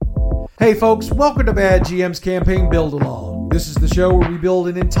Hey folks, welcome to Bad GM's Campaign Build Along. This is the show where we build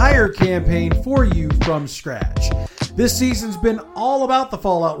an entire campaign for you from scratch. This season's been all about the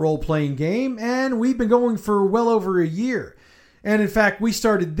Fallout role-playing game, and we've been going for well over a year. And in fact, we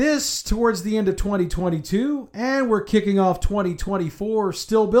started this towards the end of 2022, and we're kicking off 2024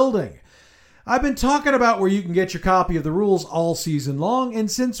 still building. I've been talking about where you can get your copy of the rules all season long, and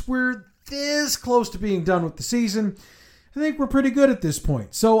since we're this close to being done with the season, I think we're pretty good at this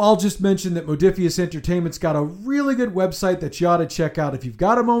point. So I'll just mention that Modifius Entertainment's got a really good website that you ought to check out if you've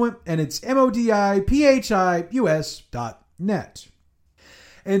got a moment, and it's modipius.net.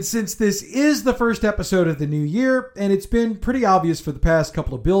 And since this is the first episode of the new year, and it's been pretty obvious for the past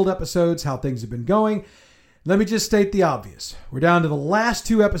couple of build episodes how things have been going, let me just state the obvious. We're down to the last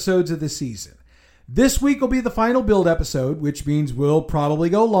 2 episodes of the season. This week will be the final build episode, which means we'll probably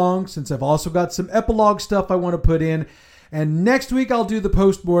go long since I've also got some epilogue stuff I want to put in. And next week I'll do the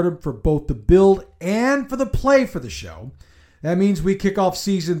postmortem for both the build and for the play for the show. That means we kick off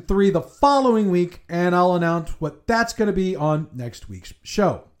season 3 the following week, and I'll announce what that's going to be on next week's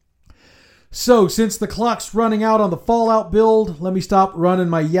show. So since the clock's running out on the Fallout build, let me stop running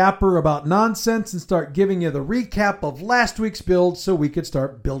my yapper about nonsense and start giving you the recap of last week's build so we could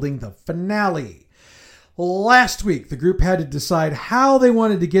start building the finale. Last week, the group had to decide how they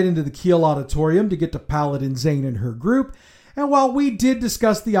wanted to get into the Kiel Auditorium to get to Paladin Zane and her group, and while we did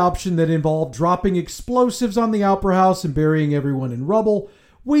discuss the option that involved dropping explosives on the Opera House and burying everyone in rubble,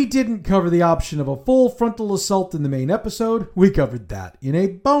 we didn't cover the option of a full frontal assault in the main episode. We covered that in a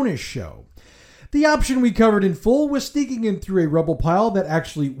bonus show. The option we covered in full was sneaking in through a rubble pile that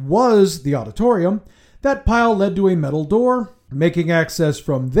actually was the auditorium. That pile led to a metal door. Making access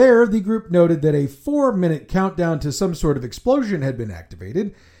from there, the group noted that a 4-minute countdown to some sort of explosion had been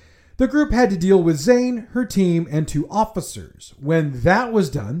activated. The group had to deal with Zane, her team, and 2 officers. When that was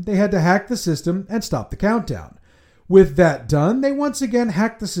done, they had to hack the system and stop the countdown. With that done, they once again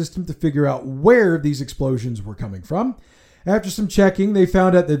hacked the system to figure out where these explosions were coming from. After some checking, they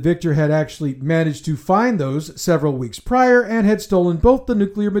found out that Victor had actually managed to find those several weeks prior and had stolen both the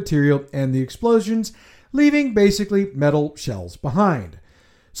nuclear material and the explosions, leaving basically metal shells behind.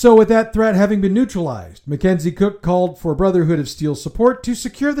 So with that threat having been neutralized, Mackenzie Cook called for Brotherhood of Steel support to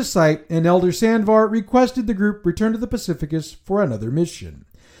secure the site, and Elder Sandvar requested the group return to the Pacificus for another mission.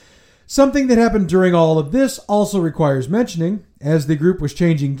 Something that happened during all of this also requires mentioning. As the group was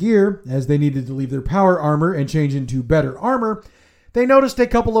changing gear, as they needed to leave their power armor and change into better armor, they noticed a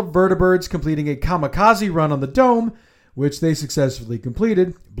couple of vertibirds completing a kamikaze run on the dome, which they successfully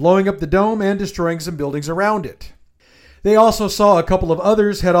completed, blowing up the dome and destroying some buildings around it. They also saw a couple of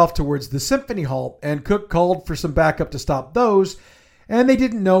others head off towards the Symphony Hall, and Cook called for some backup to stop those, and they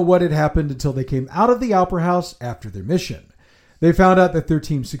didn't know what had happened until they came out of the Opera House after their mission. They found out that their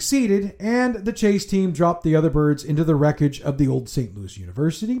team succeeded, and the chase team dropped the other birds into the wreckage of the old St. Louis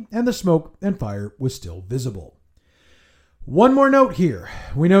University, and the smoke and fire was still visible. One more note here.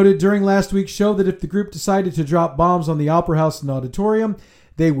 We noted during last week's show that if the group decided to drop bombs on the Opera House and auditorium,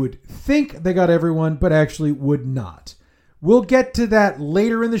 they would think they got everyone, but actually would not. We'll get to that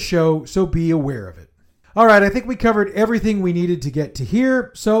later in the show, so be aware of it. All right, I think we covered everything we needed to get to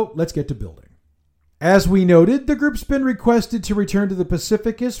here, so let's get to building. As we noted, the group's been requested to return to the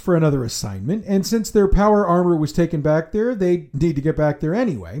Pacificus for another assignment, and since their power armor was taken back there, they need to get back there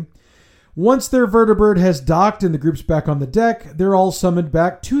anyway. Once their vertibird has docked and the group's back on the deck, they're all summoned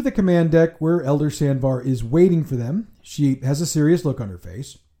back to the command deck where Elder Sandvar is waiting for them. She has a serious look on her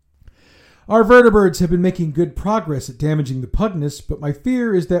face. Our vertibirds have been making good progress at damaging the Pugnus, but my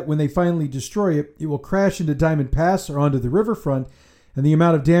fear is that when they finally destroy it, it will crash into Diamond Pass or onto the riverfront, and the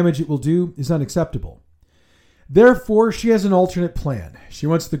amount of damage it will do is unacceptable. Therefore, she has an alternate plan. She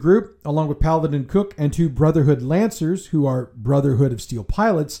wants the group, along with Paladin Cook and 2 Brotherhood Lancers, who are Brotherhood of Steel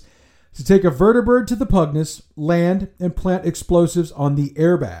pilots, to take a vertibird to the Pugnus, land, and plant explosives on the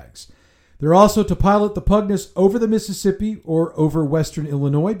airbags. They're also to pilot the Pugnus over the Mississippi or over western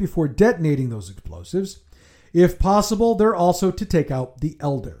Illinois before detonating those explosives. If possible, they're also to take out the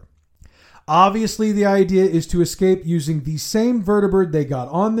Elder. Obviously, the idea is to escape using the same vertibird they got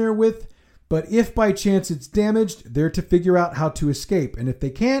on there with, but if by chance it's damaged, they're to figure out how to escape. And if they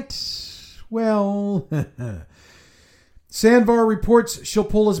can't, well... Sandvar reports she'll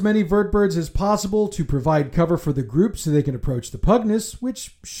pull as many vertibirds as possible to provide cover for the group so they can approach the Pugnus,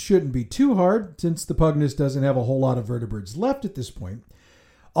 which shouldn't be too hard since the Pugnus doesn't have a whole lot of vertibirds left at this point.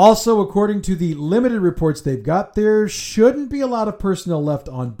 Also, according to the limited reports they've got, there shouldn't be a lot of personnel left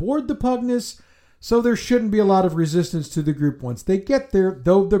on board the Pugnus, so there shouldn't be a lot of resistance to the group once they get there,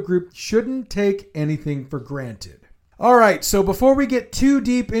 though the group shouldn't take anything for granted. All right, so before we get too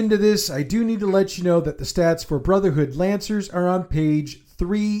deep into this, I do need to let you know that the stats for Brotherhood Lancers are on page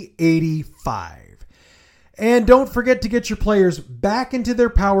 385. And don't forget to get your players back into their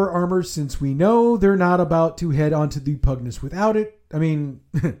power armor, since we know they're not about to head onto the Pugnus without it. I mean,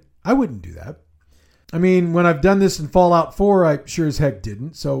 I wouldn't do that. I mean, when I've done this in Fallout 4, I sure as heck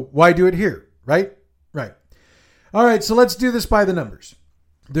didn't. So why do it here, right? Right. All right, so let's do this by the numbers.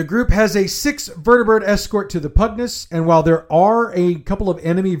 The group has a 6 vertibird escort to the Pugnus, and while there are a couple of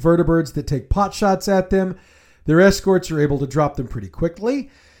enemy vertibirds that take pot shots at them, their escorts are able to drop them pretty quickly.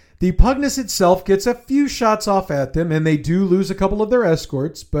 The Pugnus itself gets a few shots off at them, and they do lose a couple of their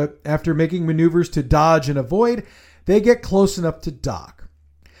escorts, but after making maneuvers to dodge and avoid, they get close enough to dock.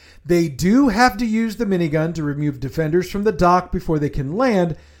 They do have to use the minigun to remove defenders from the dock before they can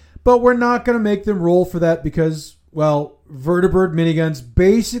land, but we're not going to make them roll for that because, well, Vertibird miniguns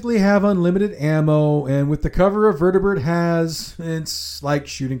basically have unlimited ammo, and with the cover a Vertibird has, it's like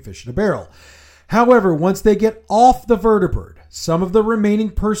shooting fish in a barrel. However, once they get off the Vertibird, some of the remaining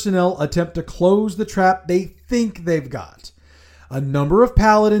personnel attempt to close the trap they think they've got. A number of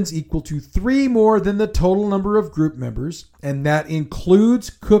paladins equal to 3 more than the total number of group members, and that includes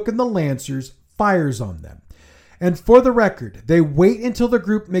Cook and the Lancers, fires on them. And for the record, they wait until the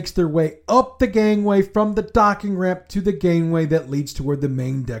group makes their way up the gangway from the docking ramp to the gangway that leads toward the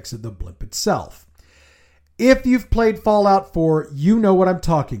main decks of the blimp itself. If you've played Fallout 4, you know what I'm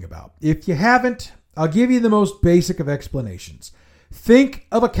talking about. If you haven't, I'll give you the most basic of explanations. Think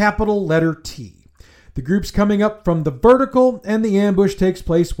of a capital letter T. The group's coming up from the vertical, and the ambush takes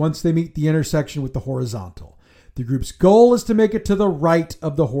place once they meet the intersection with the horizontal. The group's goal is to make it to the right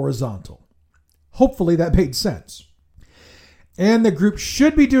of the horizontal. Hopefully that made sense. And the group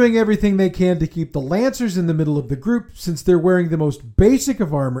should be doing everything they can to keep the Lancers in the middle of the group, since they're wearing the most basic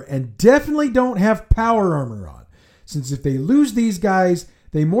of armor and definitely don't have power armor on. Since if they lose these guys,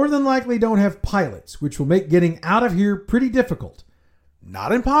 they more than likely don't have pilots, which will make getting out of here pretty difficult.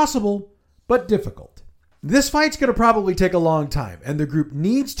 Not impossible, but difficult. This fight's going to probably take a long time, and the group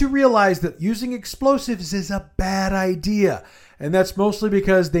needs to realize that using explosives is a bad idea. And that's mostly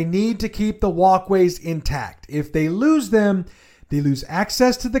because they need to keep the walkways intact. If they lose them, they lose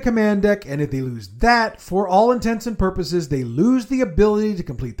access to the command deck, and if they lose that, for all intents and purposes, they lose the ability to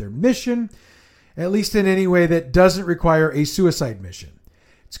complete their mission, at least in any way that doesn't require a suicide mission.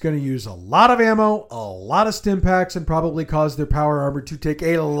 It's going to use a lot of ammo, a lot of stim packs, and probably cause their power armor to take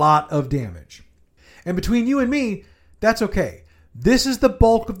a lot of damage. And between you and me, that's okay. This is the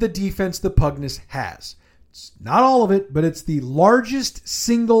bulk of the defense the Pugnus has. It's not all of it, but it's the largest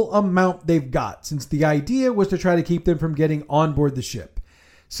single amount they've got, since the idea was to try to keep them from getting on board the ship.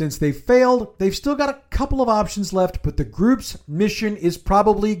 Since they failed, they've still got a couple of options left, but the group's mission is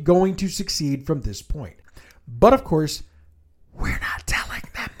probably going to succeed from this point. But of course, we're not telling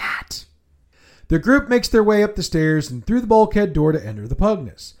them that. The group makes their way up the stairs and through the bulkhead door to enter the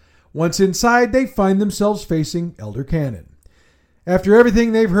Pugnus. Once inside, they find themselves facing Elder Cannon. After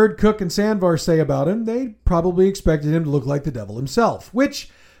everything they've heard Cook and Sandvar say about him, they probably expected him to look like the devil himself, which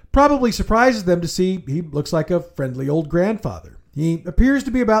probably surprises them to see he looks like a friendly old grandfather. He appears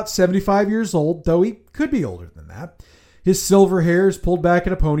to be about 75 years old, though he could be older than that. His silver hair is pulled back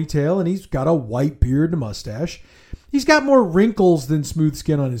in a ponytail, and he's got a white beard and a mustache. He's got more wrinkles than smooth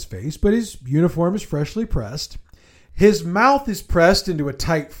skin on his face, but his uniform is freshly pressed. His mouth is pressed into a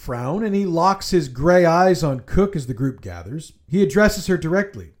tight frown, and he locks his gray eyes on Cook as the group gathers. He addresses her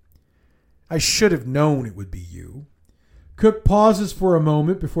directly. "I should have known it would be you." Cook pauses for a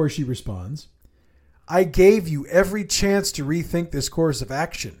moment before she responds. "I gave you every chance to rethink this course of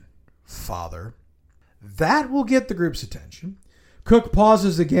action, Father." That will get the group's attention. Cook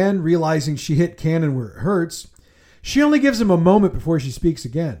pauses again, realizing she hit Cannon where it hurts. She only gives him a moment before she speaks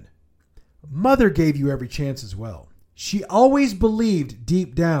again. "Mother gave you every chance as well. She always believed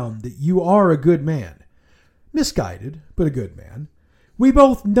deep down that you are a good man. Misguided, but a good man. We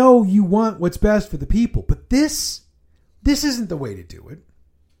both know you want what's best for the people, but this isn't the way to do it."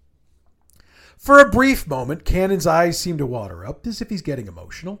 For a brief moment, Cannon's eyes seem to water up, as if he's getting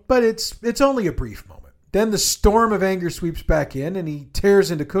emotional, but it's only a brief moment. Then the storm of anger sweeps back in, and he tears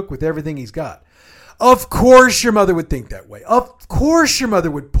into Cook with everything he's got. "Of course your mother would think that way. Of course your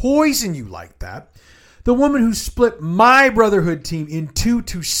mother would poison you like that. The woman who split my Brotherhood team in two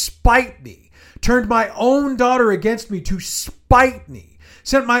to spite me, turned my own daughter against me to spite me,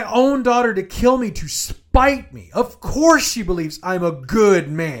 sent my own daughter to kill me to spite me. Of course she believes I'm a good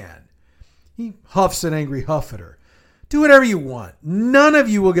man." He huffs an angry huff at her. "Do whatever you want. None of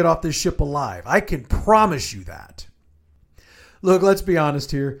you will get off this ship alive. I can promise you that." Look, let's be honest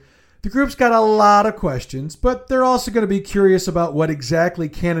here. The group's got a lot of questions, but they're also going to be curious about what exactly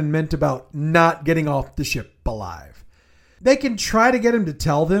Cannon meant about not getting off the ship alive. They can try to get him to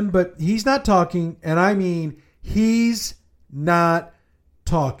tell them, but he's not talking, and I mean he's not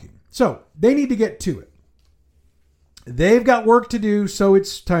talking. So they need to get to it. They've got work to do, so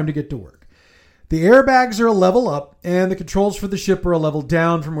it's time to get to work. The airbags are a level up, and the controls for the ship are a level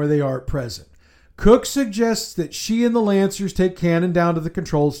down from where they are at present. Cook suggests that she and the Lancers take Cannon down to the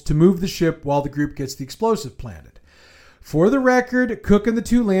controls to move the ship while the group gets the explosive planted. For the record, Cook and the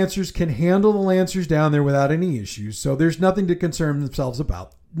 2 Lancers can handle the Lancers down there without any issues, so there's nothing to concern themselves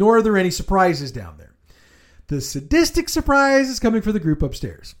about, nor are there any surprises down there. The sadistic surprise is coming for the group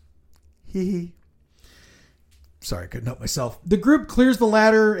upstairs. Hee hee. Sorry, I couldn't help myself. The group clears the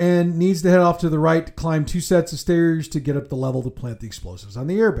ladder and needs to head off to the right to climb 2 sets of stairs to get up the level to plant the explosives on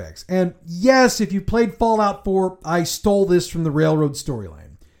the airbags. And yes, if you played Fallout 4, I stole this from the Railroad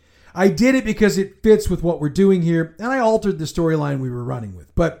storyline. I did it because it fits with what we're doing here, and I altered the storyline we were running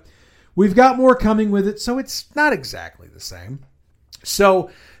with. But we've got more coming with it, so it's not exactly the same. So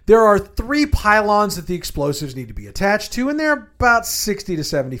there are 3 pylons that the explosives need to be attached to, and they're about 60 to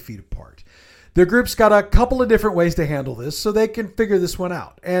 70 feet apart. The group's got a couple of different ways to handle this, so they can figure this one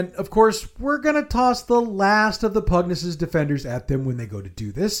out. And, of course, we're going to toss the last of the Pugnus' defenders at them when they go to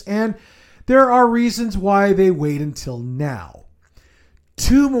do this, and there are reasons why they wait until now.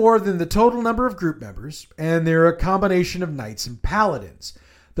 2 more than the total number of group members, and they're a combination of knights and paladins.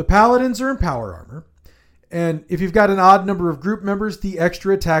 The paladins are in power armor, and if you've got an odd number of group members, the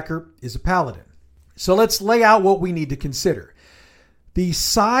extra attacker is a paladin. So let's lay out what we need to consider. The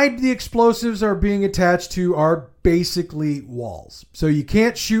side the explosives are being attached to are basically walls, so you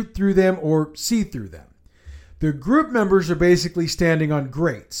can't shoot through them or see through them. The group members are basically standing on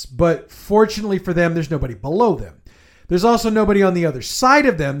grates, but fortunately for them, there's nobody below them. There's also nobody on the other side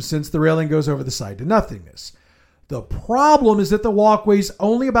of them since the railing goes over the side to nothingness. The problem is that the walkway's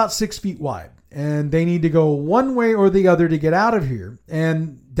only about 6 feet wide, and they need to go one way or the other to get out of here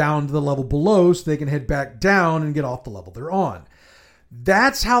and down to the level below so they can head back down and get off the level they're on.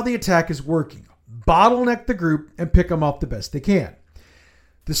 That's how the attack is working. Bottleneck the group and pick them off the best they can.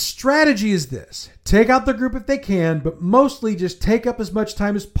 The strategy is this. Take out the group if they can, but mostly just take up as much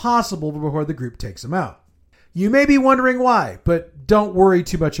time as possible before the group takes them out. You may be wondering why, but don't worry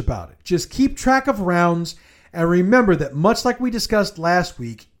too much about it. Just keep track of rounds and remember that much like we discussed last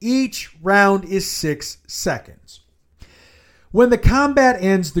week, each round is 6 seconds. When the combat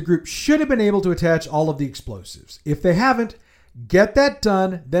ends, the group should have been able to attach all of the explosives. If they haven't, get that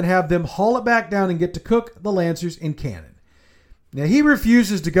done, then have them haul it back down and get to Cook, the Lancers, and Cannon. Now, he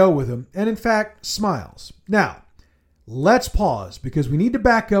refuses to go with them and, in fact, smiles. Now, let's pause because we need to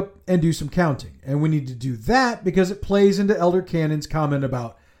back up and do some counting. And we need to do that because it plays into Elder Cannon's comment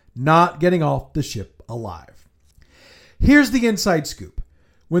about not getting off the ship alive. Here's the inside scoop.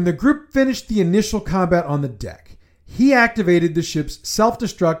 When the group finished the initial combat on the deck, he activated the ship's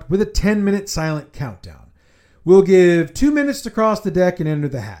self-destruct with a 10-minute silent countdown. We'll give 2 minutes to cross the deck and enter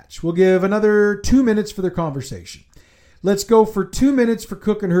the hatch. We'll give another 2 minutes for their conversation. Let's go for 2 minutes for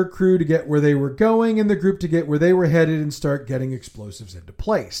Cook and her crew to get where they were going and the group to get where they were headed and start getting explosives into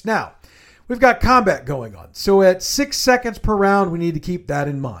place. Now, we've got combat going on, so at 6 seconds per round, we need to keep that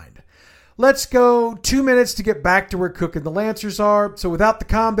in mind. Let's go 2 minutes to get back to where Cook and the Lancers are, so without the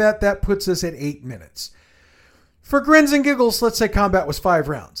combat, that puts us at 8 minutes. For grins and giggles, let's say combat was 5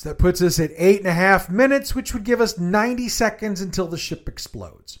 rounds. That puts us at 8.5 minutes, which would give us 90 seconds until the ship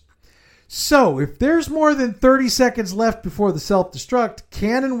explodes. So, if there's more than 30 seconds left before the self-destruct,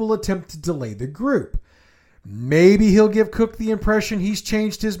 Cannon will attempt to delay the group. Maybe he'll give Cook the impression he's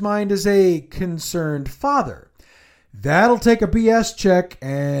changed his mind as a concerned father. That'll take a BS check,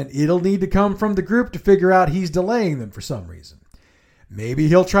 and it'll need to come from the group to figure out he's delaying them for some reason. Maybe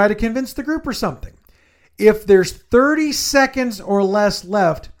he'll try to convince the group or something. If there's 30 seconds or less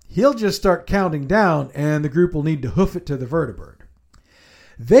left, he'll just start counting down and the group will need to hoof it to the vertibird.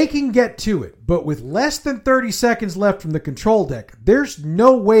 They can get to it, but with less than 30 seconds left from the control deck, there's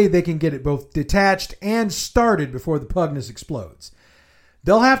no way they can get it both detached and started before the Pugnus explodes.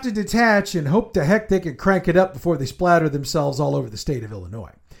 They'll have to detach and hope to heck they can crank it up before they splatter themselves all over the state of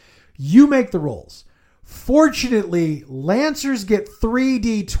Illinois. You make the rolls. Fortunately, Lancers get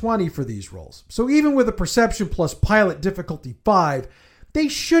 3d20 for these rolls. So even with a perception plus pilot difficulty 5, they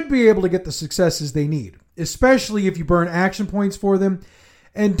should be able to get the successes they need, especially if you burn action points for them.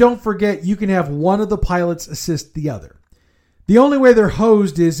 And don't forget, you can have one of the pilots assist the other. The only way they're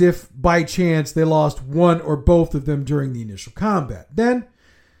hosed is if, by chance, they lost one or both of them during the initial combat. Then,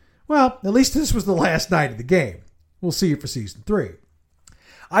 well, at least this was the last night of the game. We'll see you for Season 3.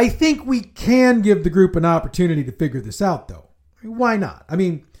 I think we can give the group an opportunity to figure this out, though. Why not? I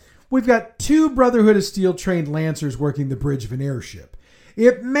mean, we've got 2 Brotherhood of Steel trained Lancers working the bridge of an airship.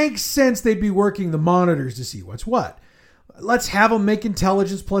 It makes sense they'd be working the monitors to see what's what. Let's have them make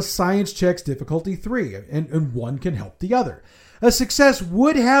intelligence plus science checks difficulty 3, and one can help the other. A success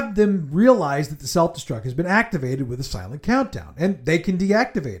would have them realize that the self-destruct has been activated with a silent countdown, and they can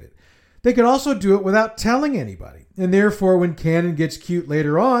deactivate it. They could also do it without telling anybody, and therefore when Cannon gets cute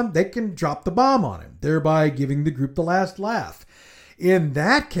later on, they can drop the bomb on him, thereby giving the group the last laugh. In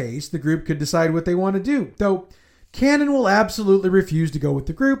that case, the group could decide what they want to do, though Cannon will absolutely refuse to go with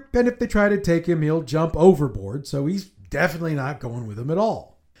the group, and if they try to take him, he'll jump overboard, so he's definitely not going with them at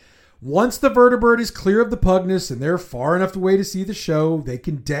all. Once the vertibird is clear of the Pugnus and they're far enough away to see the show, they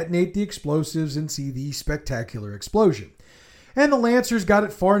can detonate the explosives and see the spectacular explosion. And the Lancers got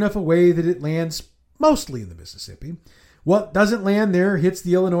it far enough away that it lands mostly in the Mississippi. What doesn't land there hits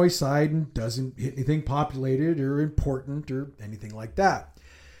the Illinois side and doesn't hit anything populated or important or anything like that.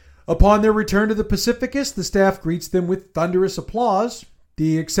 Upon their return to the Pacificus, the staff greets them with thunderous applause.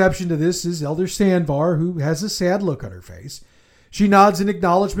 The exception to this is Elder Sandvar, who has a sad look on her face. She nods in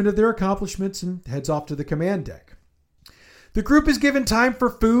acknowledgement of their accomplishments and heads off to the command deck. The group is given time for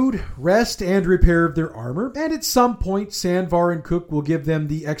food, rest, and repair of their armor, and at some point, Sandvar and Cook will give them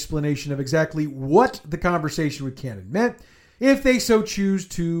the explanation of exactly what the conversation with Cannon meant, if they so choose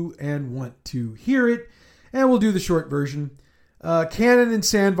to and want to hear it, and we'll do the short version. Cannon and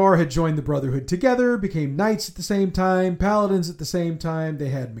Sandvar had joined the Brotherhood together, became knights at the same time, paladins at the same time. They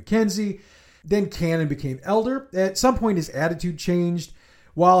had Mackenzie. Then Cannon became elder. At some point, his attitude changed.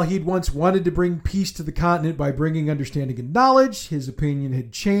 While he'd once wanted to bring peace to the continent by bringing understanding and knowledge, his opinion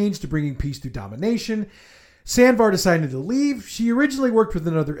had changed to bringing peace through domination. Sandvar decided to leave. She originally worked with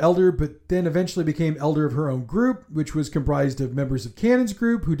another elder, but then eventually became elder of her own group, which was comprised of members of Cannon's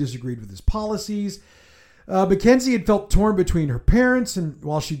group who disagreed with his policies. Mackenzie had felt torn between her parents, and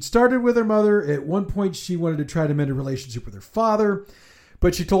while she'd started with her mother, at one point she wanted to try to mend a relationship with her father,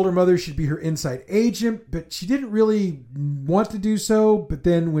 but she told her mother she'd be her inside agent, but she didn't really want to do so. But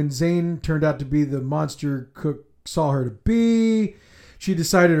then when Zane turned out to be the monster Cook saw her to be, she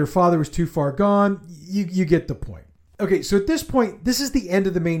decided her father was too far gone. You get the point. Okay, so at this point, this is the end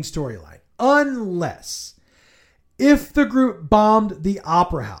of the main storyline. Unless, if the group bombed the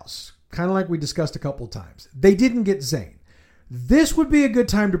Opera House, kind of like we discussed a couple of times, they didn't get Zane. This would be a good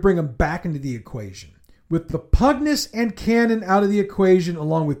time to bring him back into the equation. With the Pugnus and Cannon out of the equation,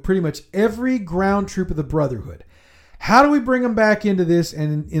 along with pretty much every ground troop of the Brotherhood, how do we bring them back into this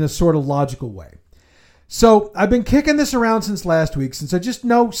and in a sort of logical way? So I've been kicking this around since last week, since I just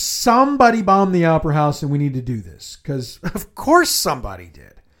know somebody bombed the Opera House and we need to do this, because of course somebody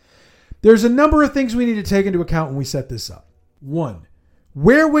did. There's a number of things we need to take into account when we set this up. 1,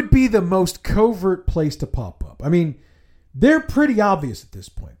 where would be the most covert place to pop up? I mean, they're pretty obvious at this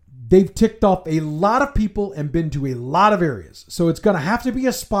point. They've ticked off a lot of people and been to a lot of areas. So it's going to have to be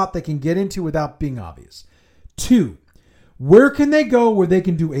a spot they can get into without being obvious. 2, where can they go where they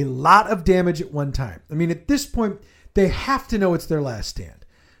can do a lot of damage at one time? I mean, at this point, they have to know it's their last stand.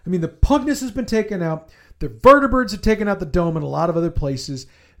 I mean, the Pugnus has been taken out. The vertibirds have taken out the dome and a lot of other places.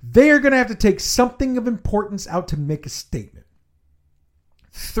 They are going to have to take something of importance out to make a statement.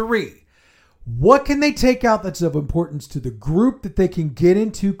 3, what can they take out that's of importance to the group that they can get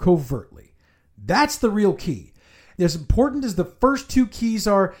into covertly? That's the real key. As important as the first 2 keys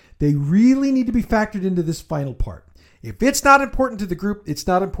are, they really need to be factored into this final part. If it's not important to the group, it's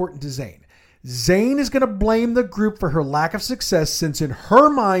not important to Zane. Zane is going to blame the group for her lack of success, since in her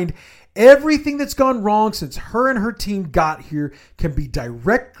mind, everything that's gone wrong since her and her team got here can be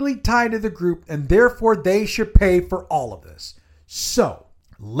directly tied to the group, and therefore they should pay for all of this. So,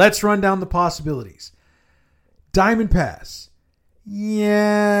 let's run down the possibilities. Diamond Pass.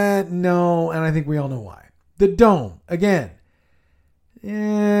 Yeah, no, and I think we all know why. The Dome, again.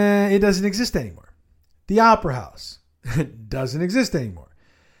 It doesn't exist anymore. The Opera House. It doesn't exist anymore.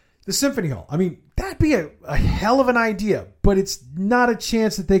 The Symphony Hall. I mean, that'd be a hell of an idea, but it's not a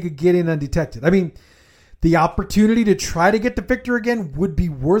chance that they could get in undetected. I mean, the opportunity to try to get to Victor again would be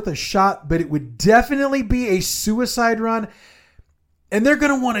worth a shot, but it would definitely be a suicide run. And they're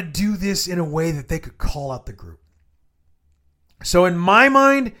going to want to do this in a way that they could call out the group. So in my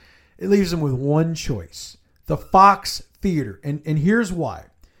mind, it leaves them with one choice. The Fox Theater. And here's why.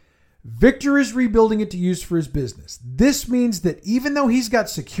 Victor is rebuilding it to use for his business. This means that even though he's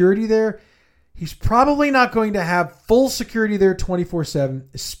got security there, he's probably not going to have full security there 24/7,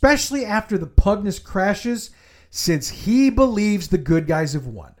 especially after the Pugnus crashes, since he believes the good guys have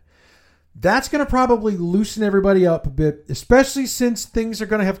won. That's going to probably loosen everybody up a bit, especially since things are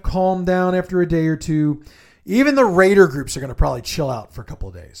going to have calmed down after a day or two. Even the Raider groups are going to probably chill out for a couple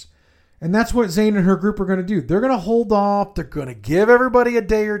of days. And that's what Zane and her group are going to do. They're going to hold off. They're going to give everybody a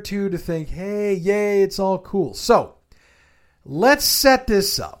day or two to think, hey, yay, it's all cool. So let's set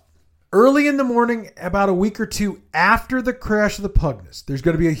this up. Early in the morning, about a week or two after the crash of the Pugnus, there's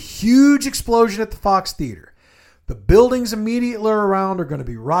going to be a huge explosion at the Fox Theater. The buildings immediately around are going to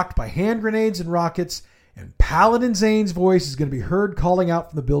be rocked by hand grenades and rockets, and Paladin Zane's voice is going to be heard calling out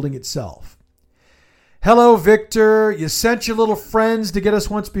from the building itself. Hello, Victor. You sent your little friends to get us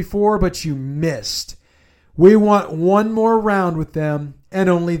once before, but you missed. We want one more round with them, and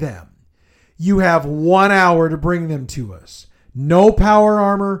only them. You have 1 hour to bring them to us. No power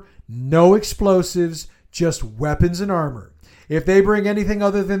armor, no explosives, just weapons and armor. If they bring anything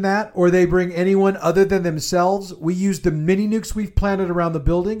other than that, or they bring anyone other than themselves, we use the mini nukes we've planted around the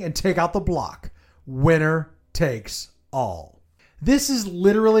building and take out the block. Winner takes all. This is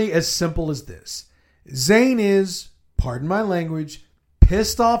literally as simple as this. Zane is, pardon my language,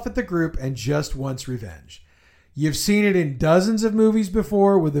 pissed off at the group and just wants revenge. You've seen it in dozens of movies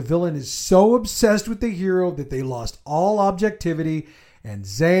before where the villain is so obsessed with the hero that they lost all objectivity, and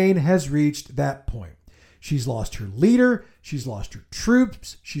Zane has reached that point. She's lost her leader, she's lost her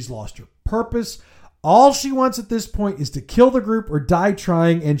troops, she's lost her purpose. All she wants at this point is to kill the group or die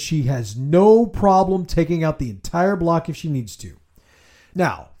trying, and she has no problem taking out the entire block if she needs to.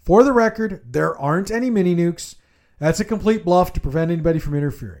 Now, for the record, there aren't any mini nukes. That's a complete bluff to prevent anybody from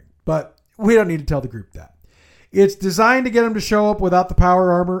interfering, but we don't need to tell the group that. It's designed to get them to show up without the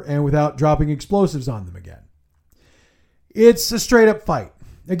power armor and without dropping explosives on them again. It's a straight up fight.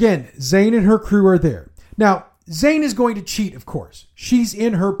 Again, Zane and her crew are there. Now, Zane is going to cheat, of course. She's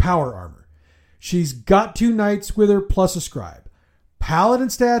in her power armor. She's got 2 knights with her plus a scribe. Paladin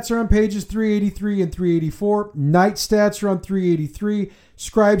stats are on pages 383 and 384. Knight stats are on 383.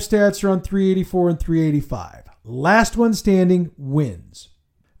 Scribe stats are on 384 and 385. Last one standing wins.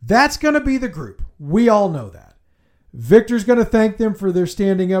 That's going to be the group. We all know that. Victor's going to thank them for their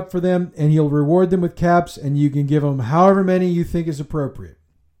standing up for them, and he'll reward them with caps, and you can give them however many you think is appropriate.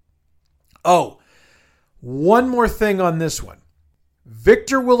 Oh, one more thing on this one.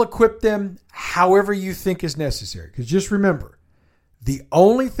 Victor will equip them however you think is necessary. Because just remember, the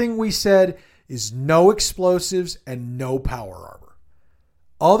only thing we said is no explosives and no power armor.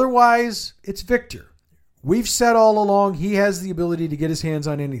 Otherwise, it's Victor. We've said all along he has the ability to get his hands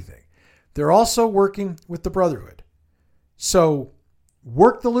on anything. They're also working with the Brotherhood. So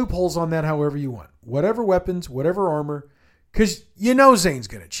work the loopholes on that however you want. Whatever weapons, whatever armor. Because you know Zane's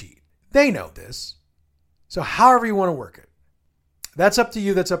going to cheat. They know this. So however you want to work it. That's up to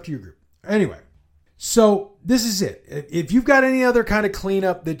you. That's up to your group. Anyway, so this is it. If you've got any other kind of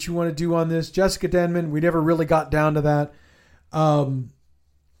cleanup that you want to do on this, Jessica Denman, we never really got down to that.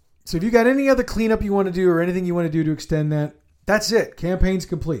 So if you got any other cleanup you want to do or anything you want to do to extend that, that's it. Campaign's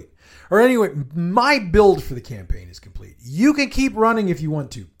complete. Or anyway, my build for the campaign is complete. You can keep running if you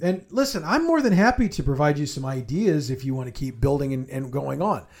want to. And listen, I'm more than happy to provide you some ideas if you want to keep building and going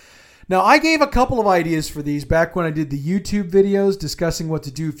on. Now, I gave a couple of ideas for these back when I did the YouTube videos discussing what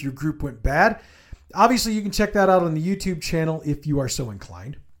to do if your group went bad. Obviously, you can check that out on the YouTube channel if you are so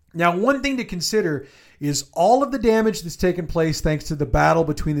inclined. Now, one thing to consider is all of the damage that's taken place thanks to the battle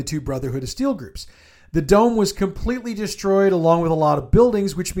between the two Brotherhood of Steel groups. The dome was completely destroyed along with a lot of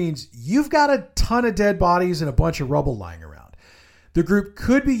buildings, which means you've got a ton of dead bodies and a bunch of rubble lying around. The group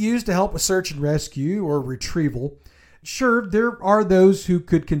could be used to help with search and rescue or retrieval. Sure, there are those who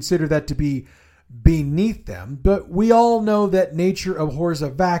could consider that to be beneath them, but we all know that nature abhors a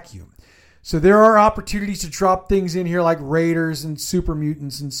vacuum. So there are opportunities to drop things in here like raiders and super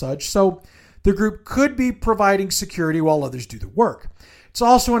mutants and such. So the group could be providing security while others do the work. It's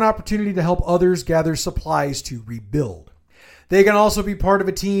also an opportunity to help others gather supplies to rebuild. They can also be part of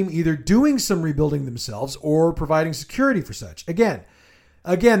a team either doing some rebuilding themselves or providing security for such. Again,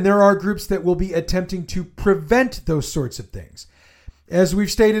 there are groups that will be attempting to prevent those sorts of things. As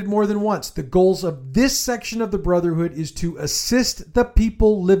we've stated more than once, the goals of this section of the Brotherhood is to assist the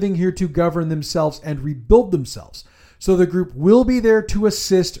people living here to govern themselves and rebuild themselves. So the group will be there to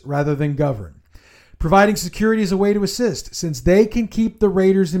assist rather than govern. Providing security is a way to assist, since they can keep the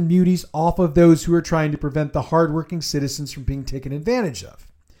raiders and muties off of those who are trying to prevent the hardworking citizens from being taken advantage of.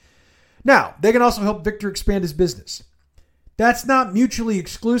 Now, they can also help Victor expand his business. That's not mutually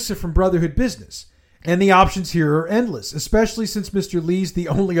exclusive from Brotherhood business, and the options here are endless, especially since Mr. Lee's the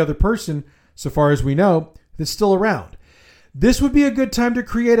only other person, so far as we know, that's still around. This would be a good time to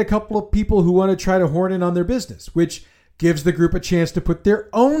create a couple of people who want to try to horn in on their business, which gives the group a chance to put their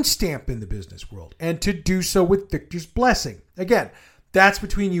own stamp in the business world and to do so with Victor's blessing. Again, that's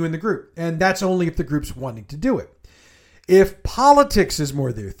between you and the group, and that's only if the group's wanting to do it. If politics is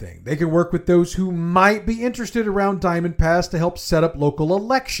more their thing, they can work with those who might be interested around Diamond Pass to help set up local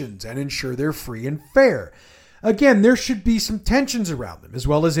elections and ensure they're free and fair. Again, there should be some tensions around them, as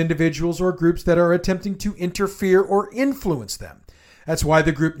well as individuals or groups that are attempting to interfere or influence them. That's why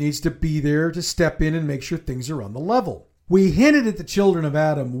the group needs to be there to step in and make sure things are on the level. We hinted at the Children of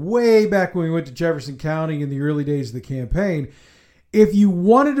Adam way back when we went to Jefferson County in the early days of the campaign. If you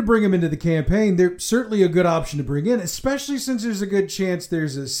wanted to bring them into the campaign, they're certainly a good option to bring in, especially since there's a good chance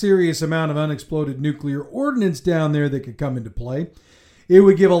there's a serious amount of unexploded nuclear ordnance down there that could come into play. It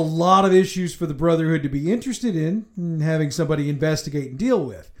would give a lot of issues for the Brotherhood to be interested in having somebody investigate and deal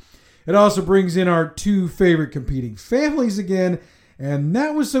with. It also brings in our two favorite competing families again, and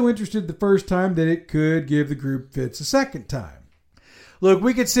that was so interested the first time that it could give the group fits a second time. Look,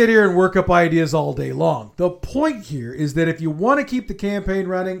 we could sit here and work up ideas all day long. The point here is that if you want to keep the campaign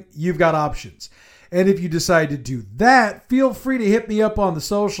running, you've got options. And if you decide to do that, feel free to hit me up on the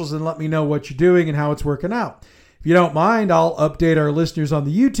socials and let me know what you're doing and how it's working out. If you don't mind, I'll update our listeners on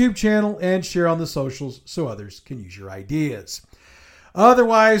the YouTube channel and share on the socials so others can use your ideas.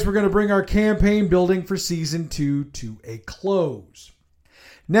 Otherwise, we're going to bring our campaign building for Season 2 to a close.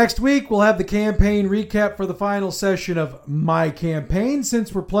 Next week, we'll have the campaign recap for the final session of My Campaign,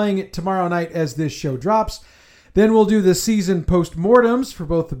 since we're playing it tomorrow night as this show drops. Then we'll do the season postmortems for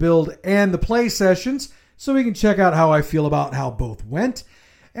both the build and the play sessions, so we can check out how I feel about how both went.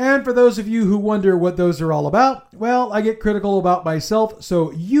 And for those of you who wonder what those are all about, well, I get critical about myself,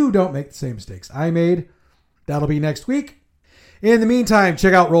 so you don't make the same mistakes I made. That'll be next week. In the meantime,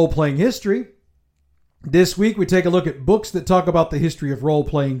 check out Role Playing History. This week, we take a look at books that talk about the history of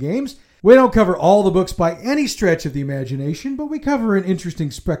role-playing games. We don't cover all the books by any stretch of the imagination, but we cover an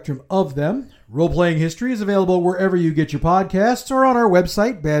interesting spectrum of them. Role-Playing History is available wherever you get your podcasts or on our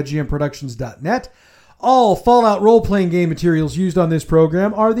website, badgmproductions.net. All Fallout role-playing game materials used on this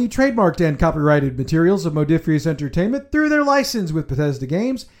program are the trademarked and copyrighted materials of Modiphius Entertainment through their license with Bethesda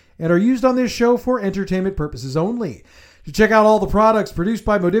Games and are used on this show for entertainment purposes only. To check out all the products produced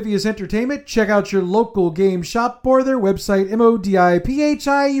by Modiphius Entertainment, check out your local game shop or their website,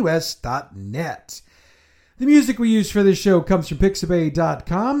 modiphius.net. The music we use for this show comes from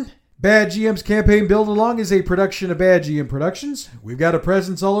Pixabay.com. Bad GM's Campaign Build Along is a production of Bad GM Productions. We've got a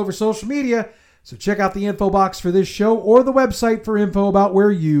presence all over social media, so check out the info box for this show or the website for info about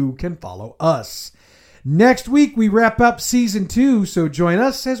where you can follow us. Next week, we wrap up Season 2, so join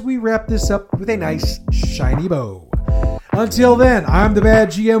us as we wrap this up with a nice, shiny bow. Until then, I'm the Bad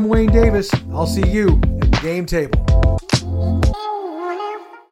GM Wayne Davis. I'll see you at the game table.